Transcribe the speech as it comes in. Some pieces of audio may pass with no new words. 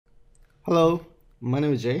Hello, my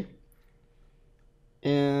name is Jay,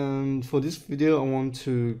 and for this video, I want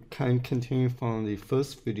to kind of continue from the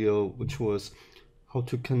first video, which was how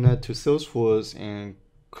to connect to Salesforce and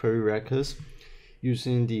query records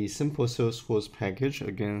using the Simple-Salesforce package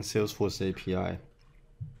against Salesforce API.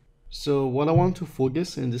 So what I want to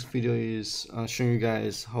focus in this video is showing you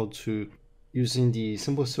guys how to using the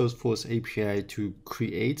Simple-Salesforce API to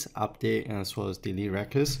create, update, and as well as delete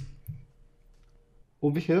records.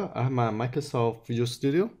 Over here, I have my Microsoft Visual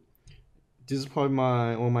Studio. This is probably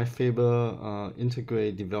one of my favorite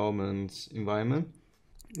integrated development environment.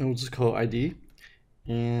 It was just called IDE.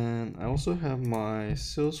 And I also have my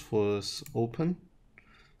Salesforce open.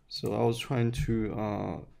 So I was trying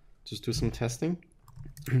to just do some testing.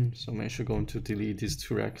 So I'm actually going to delete these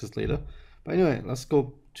two records later. But anyway, let's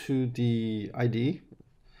go to the IDE.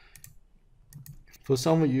 For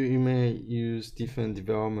some of you, you may use different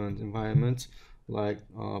development environments like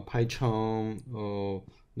Python or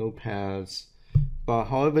notepads, but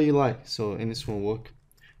however you like, so any will work.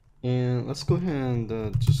 And let's go ahead and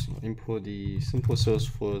just import the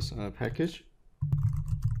Simple-Salesforce package,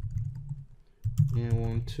 and I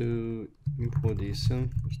want to import the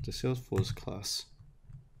Salesforce class.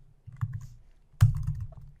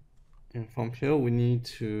 And from here we need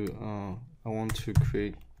to I want to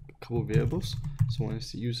create a couple variables. So one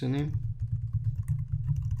is the username,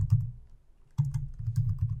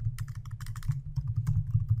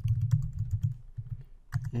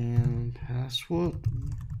 and password,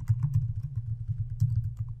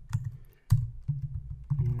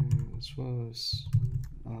 and as well as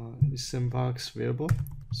the sandbox variable,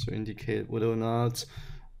 so indicate whether or not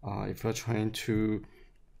if you're trying to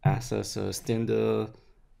access a standard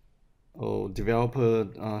or developer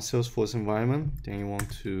Salesforce environment, then you want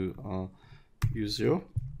to use 0.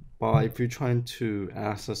 But if you're trying to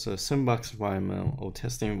access a sandbox environment or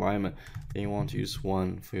testing environment, then you want to use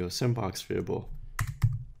 1 for your sandbox variable.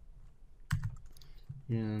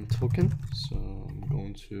 And token, so I'm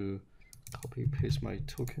going to copy paste my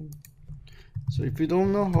token. So if you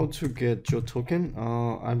don't know how to get your token,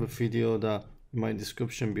 I have a video that in my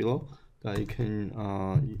description below that you can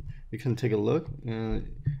take a look, and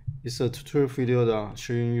it's a tutorial video that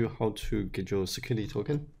showing you how to get your security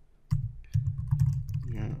token,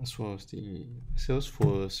 as well as the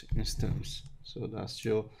Salesforce instance. So that's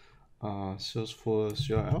your Salesforce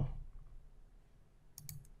URL,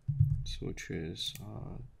 so which is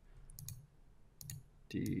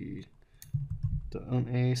the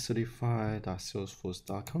na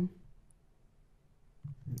certified.salesforce.com.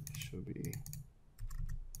 It should be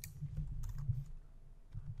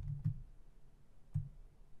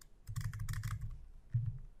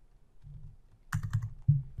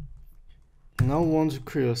now. We want to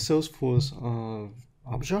create a Salesforce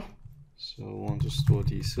object. So we want to store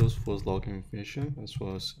the Salesforce login information as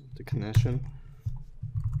well as the connection.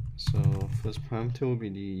 So first parameter will be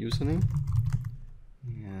the username,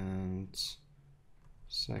 and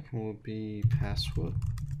second will be password,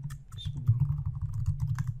 so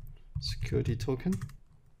security token,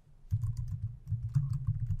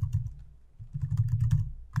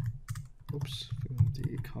 oops,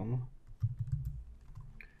 the comma,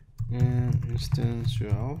 and instance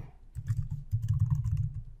URL,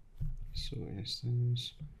 so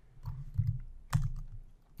instance,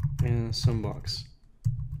 and sandbox.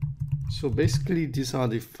 So basically these are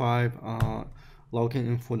the 5 login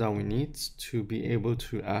info that we need to be able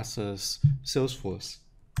to access Salesforce.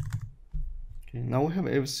 Okay, now we have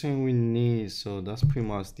everything we need, so that's pretty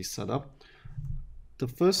much the setup. The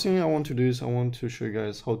first thing I want to do is I want to show you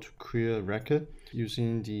guys how to create a record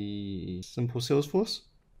using the Simple-Salesforce.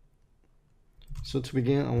 So to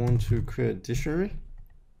begin, I want to create a dictionary,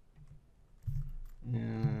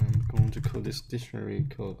 and I'm going to call this dictionary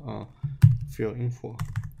called field info.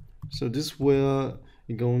 So this is where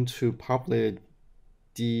you're going to populate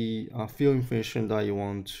the field information that you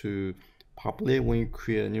want to populate when you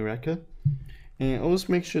create a new record. And always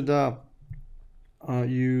make sure that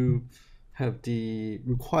you have the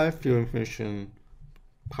required field information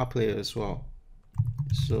populated as well.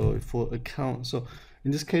 So for account, so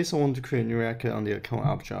in this case, I want to create a new record on the account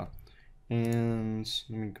object. And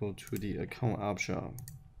let me go to the account object.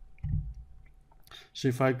 So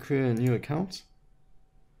if I create a new account,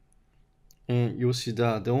 and you'll see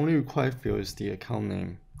that the only required field is the account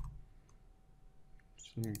name. So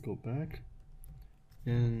let me go back,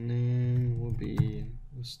 and name will be,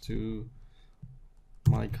 let's do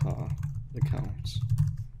my car account,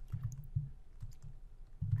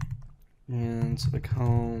 and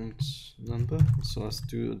account number, so let's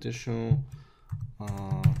do additional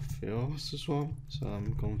fields as well. So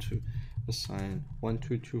I'm going to assign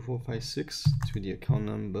 122456 to the account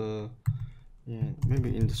number, and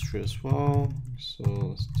maybe industry as well. So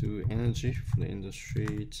let's do energy for the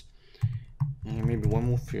industry, and maybe one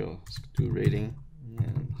more field. Let's do rating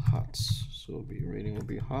and hot. So rating will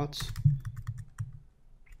be hot.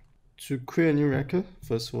 To create a new record,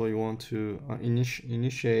 first of all, you want to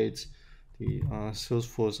initiate the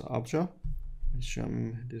Salesforce object.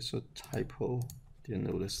 There's a typo. Didn't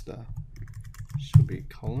notice that. Should be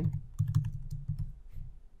column.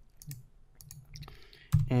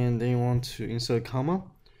 And then you want to insert a comma.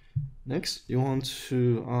 Next, you want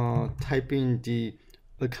to type in the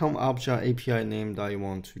account object API name that you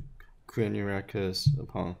want to create new records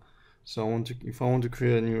upon. So if I want to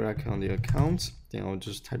create a new record on the account, then I'll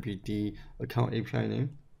just type in the account API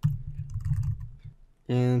name.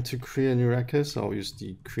 And to create a new record, so I'll use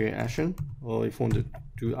the create action. Or if you want to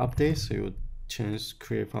do update, so you will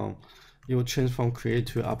change from create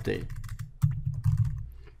to update.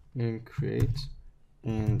 And create,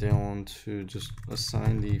 and then I want to just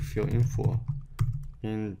assign the field info,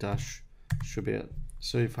 and that should be it.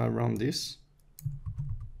 So if I run this,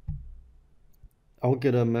 I'll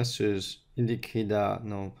get a message indicate that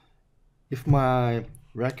if my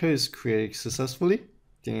record is created successfully,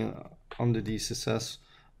 then under the success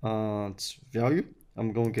value,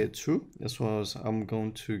 I'm going to get true, as well as I'm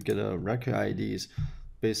going to get a record IDs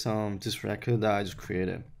based on this record that I just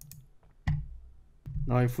created.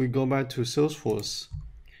 Now if we go back to Salesforce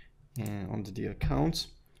and under the accounts,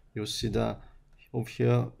 you'll see that over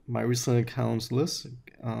here my recent accounts list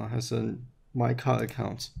has a my card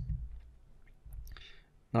account.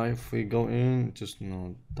 Now if we go in, just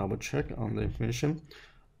double check on the information.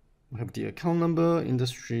 We have the account number,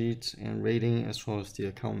 industry, and rating, as well as the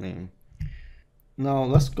account name. Now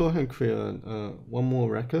let's go ahead and create one more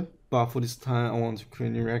record, but for this time I want to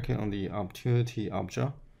create a new record on the opportunity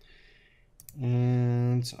object.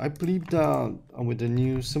 And I believe that with the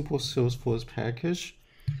new Simple-Salesforce package,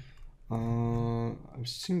 I've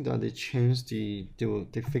seen that they changed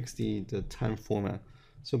they fixed the time format.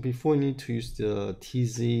 So before you need to use the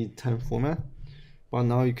TZ time format, but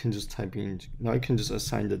now you can just type in. Now you can just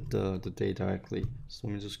assign the date directly. So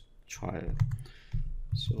let me just try it.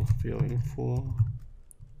 So field info.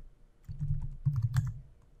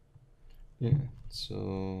 Yeah.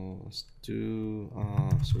 So let's do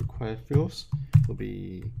so required fields will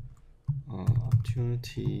be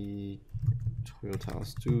opportunity Toyota.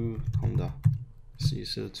 Let's do Honda. It's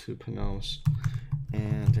easier to pronounce.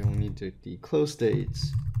 And then we need the close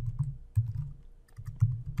dates.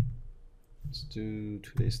 Let's do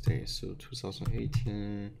today's date, so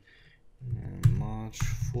 2018 and March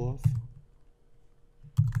 4th.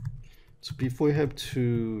 So before you have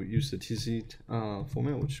to use the TZ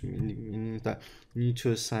format, which means that you need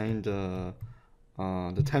to assign the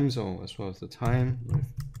time zone as well as the time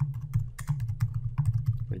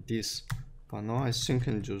like this. But now I think I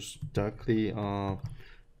can just directly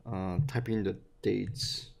type in the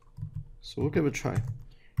dates. So we'll give it a try.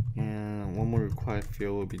 And one more required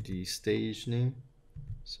field will be the stage name.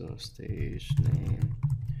 So stage name,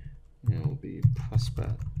 and it will be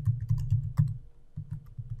prospect.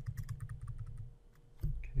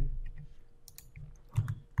 Okay.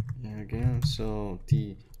 And again, so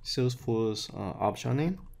the Salesforce object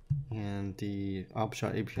name and the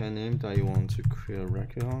object API name that you want to create a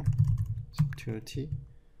record on. Opportunity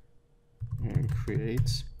and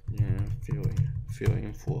create. And fill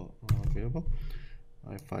info available.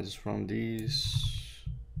 If I just run these,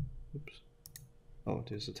 oops, oh,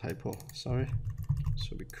 there's a typo, sorry.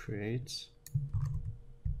 So we create,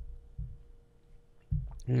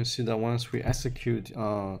 and you see that once we execute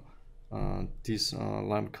these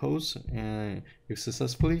line codes and if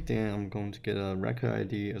successfully, then I'm going to get a record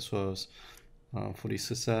ID as well as for the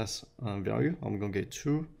success value, I'm going to get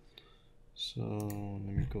true. So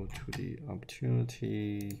let me go to the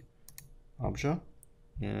opportunity object,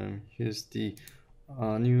 and here's the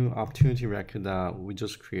new opportunity record that we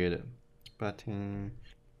just created. Button.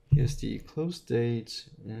 Here's the close date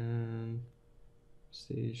and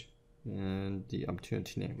stage and the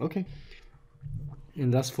opportunity name. Okay,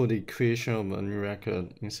 and that's for the creation of a new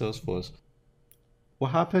record in Salesforce.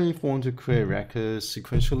 What happens if you want to create records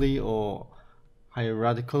sequentially or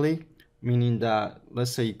hierarchically? Meaning that,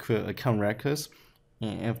 let's say you create account records,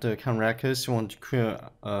 and after account records, you want to create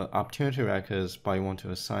opportunity records, but you want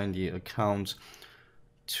to assign the account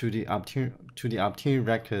to the opportunity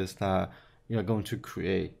records that you are going to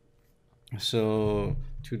create. So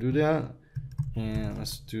to do that, and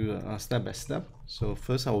let's do a step by step. So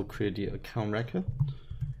first, I will create the account record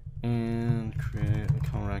and create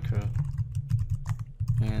account record,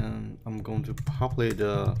 and I'm going to populate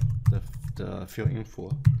the the field info.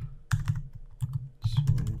 So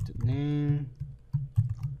the name.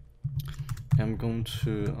 I'm going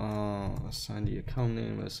to assign the account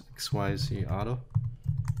name as XYZ Auto,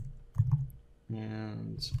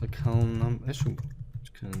 and account number. Actually,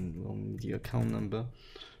 can the account number.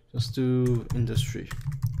 Just do industry.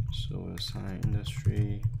 So assign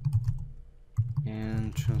industry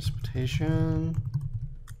and transportation,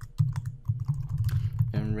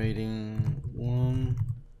 and rating 1.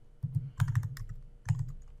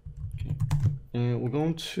 Okay, and we're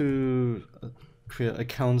going to create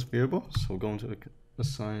accounts variable. So we're going to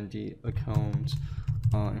assign the account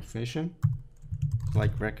information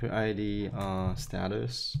like record ID,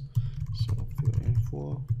 status. So field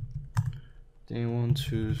info. Then you want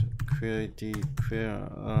to create the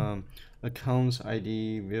accounts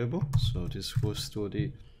ID variable. So this will store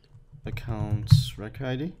the accounts record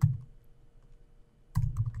ID.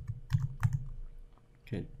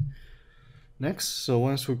 Okay. Next, so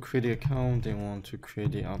once we create the account, they want to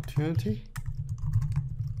create the opportunity.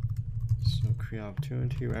 So create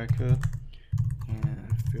opportunity record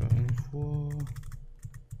and field info.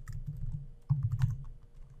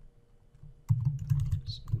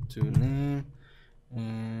 So do name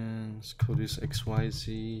and let's call this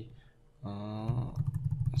XYZ.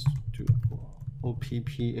 Let's do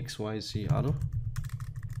OPP XYZ auto.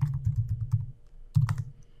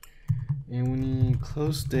 And we need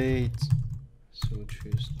close date. So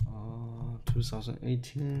choose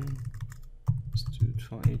 2018. Let's do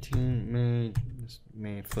 2018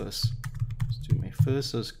 May 1st. Let's do May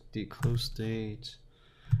 1st as the close date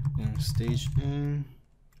and stage name.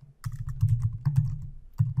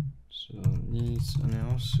 So needs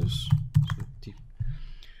analysis. So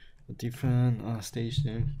a different stage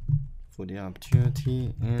name for the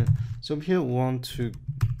opportunity. And so here we want to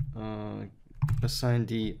assign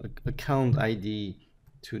the account ID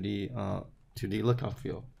to the lookup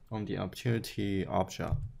field on the opportunity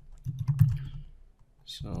object.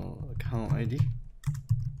 So account ID.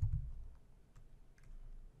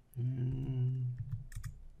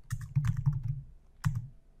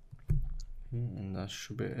 And that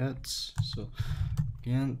should be it. So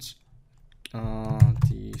again,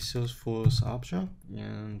 the Salesforce object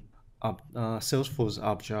and Salesforce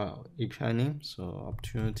object API name. So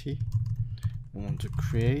opportunity. I want to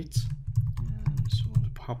create, and so I want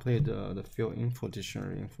to populate the field info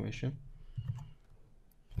dictionary information.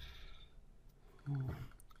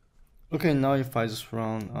 Okay, now if I just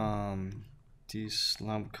run this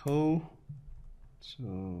line of code,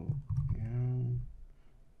 so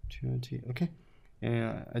opportunity, okay,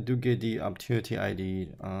 and I do get the opportunity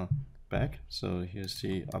ID back. So here's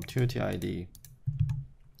the opportunity ID.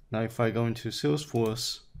 Now if I go into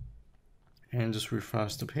Salesforce and just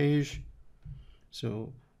refresh the page,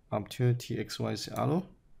 so opportunity XYZ auto.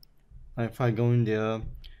 If I go in there,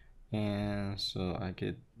 and so I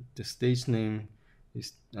get the stage name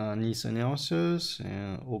is needs analysis,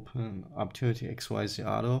 and open opportunity XYZ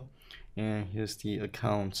auto, and here's the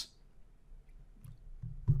account.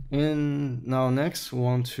 And now next we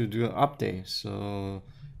want to do an update. So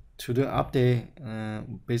to do an update,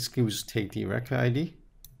 basically we just take the record ID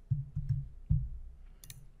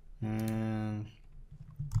and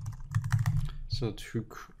so to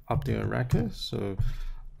update a record, so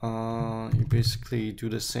you basically do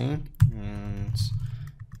the same and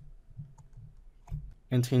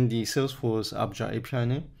enter in the Salesforce object API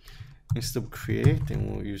name. Instead of create,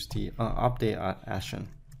 then we'll use the update action.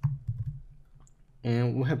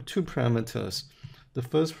 And we'll have two parameters. The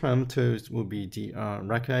first parameter will be the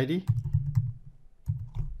record ID.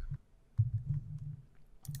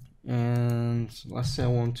 And let's say I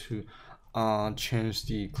want to change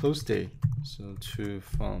the close date. So to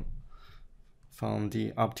from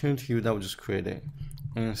the opportunity that we just created,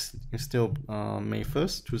 and instead of May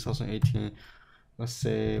 1st, 2018, let's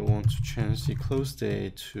say I want to change the close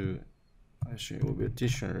date to, actually it will be a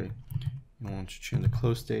dictionary. I want to change the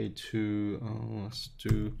close date to let's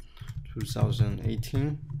do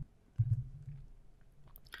 2018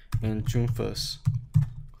 and June 1st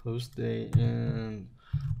close date, and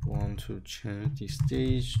want to change the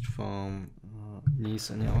stage from needs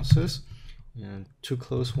analysis and to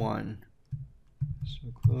close one.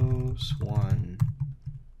 So close one.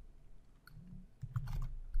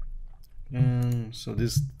 And so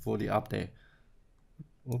this is for the update.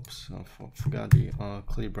 Oops, I forgot the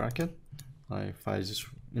curly bracket. If I just,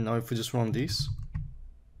 if we just run this,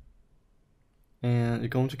 and you're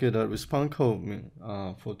going to get a response code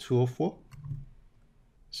for 204.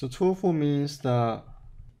 So 204 means that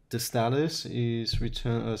the status is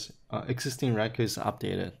returned as existing record is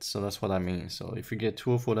updated. So that's what I mean. So if you get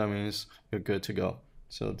 204, that means you're good to go.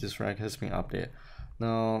 So this record has been updated.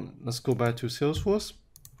 Now let's go back to Salesforce,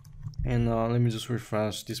 and let me just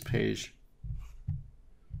refresh this page.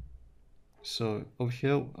 So over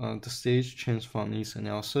here, the stage changed from needs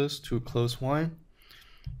analysis to close wine,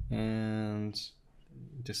 and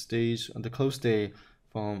the close date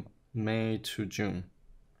from May to June.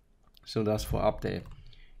 So that's for update.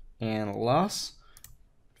 And last,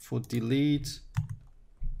 for delete,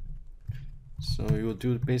 so you will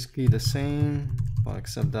do basically the same, but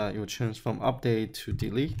except that you will change from update to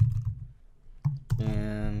delete.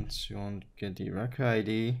 And you want to get the record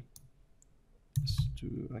ID. Let's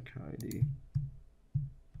do record ID.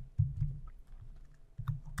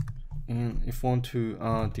 And if you want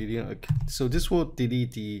to delete, so this will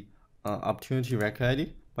delete the opportunity record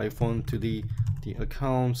ID, but if you want to delete the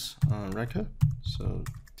accounts record, so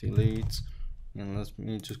delete. And let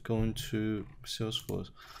me just go into Salesforce.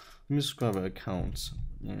 Let me just grab accounts.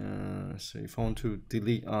 So if I want to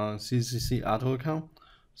delete CCC auto account,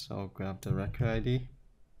 so I'll grab the record ID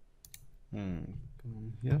and go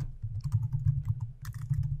here.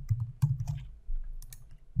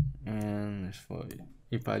 And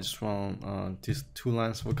if I just run these 2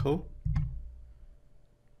 lines of code,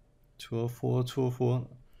 204, 204,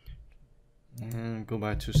 and go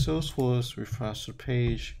back to Salesforce, refresh the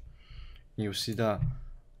page, you'll see that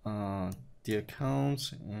the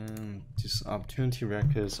accounts and these opportunity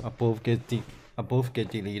records are both get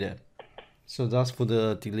deleted. So that's for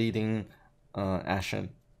the deleting action.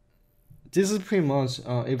 This is pretty much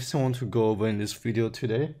everything I want to go over in this video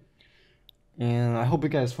today. And I hope you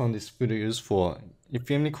guys found this video useful. If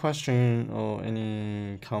you have any question or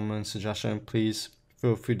any comment, suggestion, please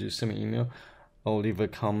feel free to send me an email or leave a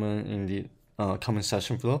comment in the comment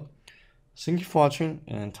section below. Thank you for watching,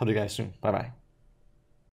 and talk to you guys soon. Bye bye.